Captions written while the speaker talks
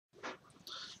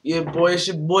Yeah, boy, it's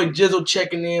your boy Jizzle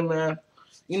checking in, man.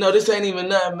 You know, this ain't even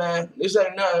nothing, man. This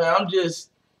ain't nothing, man. I'm just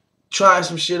trying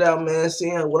some shit out, man.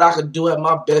 Seeing what I could do at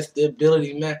my best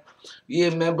ability, man.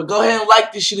 Yeah, man. But go ahead and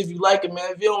like this shit if you like it,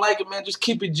 man. If you don't like it, man, just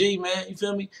keep it G, man. You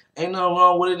feel me? Ain't nothing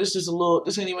wrong with it. This is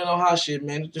this ain't even no hot shit,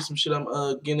 man. It's just some shit I'm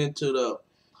getting into though.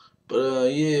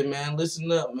 But yeah, man.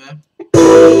 Listen up, man.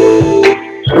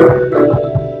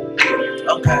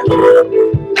 Okay.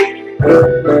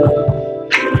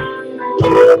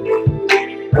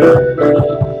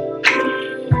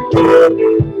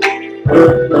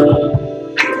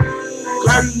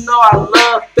 Girl, you know I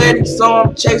love Fetty, so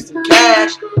I'm chasing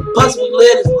cash. Plus we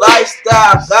live this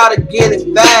lifestyle, gotta get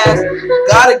it fast.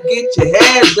 Gotta get your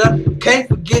hands up, can't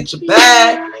forget your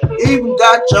bag. Even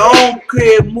got your own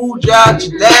crib, moved you out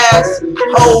your dad's.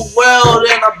 Whole world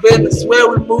in our business, swear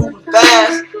we moving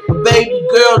fast. Baby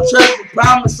girl, trust me,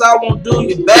 promise I won't do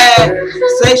you bad.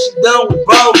 Say she done with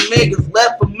broke niggas,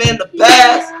 left them in the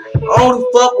past. Only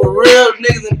fuck with real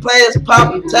niggas and players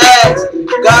popping tags.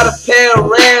 Got a pair of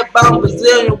red bottom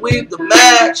Brazilian weave to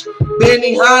match.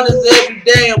 Benny Hondas every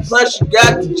day and plus she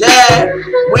got the jag.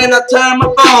 When I turn my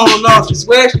phone off, she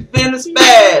swear she finna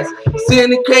spaz.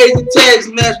 Sending crazy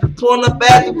text messages, pulling up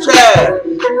at the trap.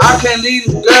 I can't leave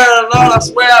this girl alone, I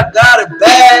swear I got it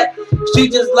bad. She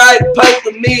just like poke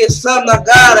to me, it's something I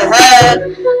gotta have.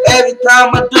 Every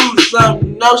time I do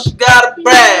something, you know she gotta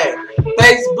brag.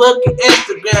 Facebook and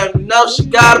Instagram, you know she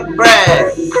gotta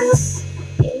brag.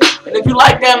 And if you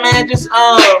like that, man, just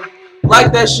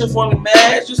like that shit for me,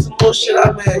 man. It's just some little shit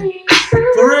I made.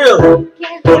 For real.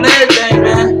 On everything,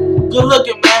 man. Good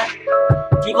looking, man.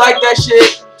 If you like that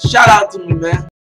shit, shout out to me, man.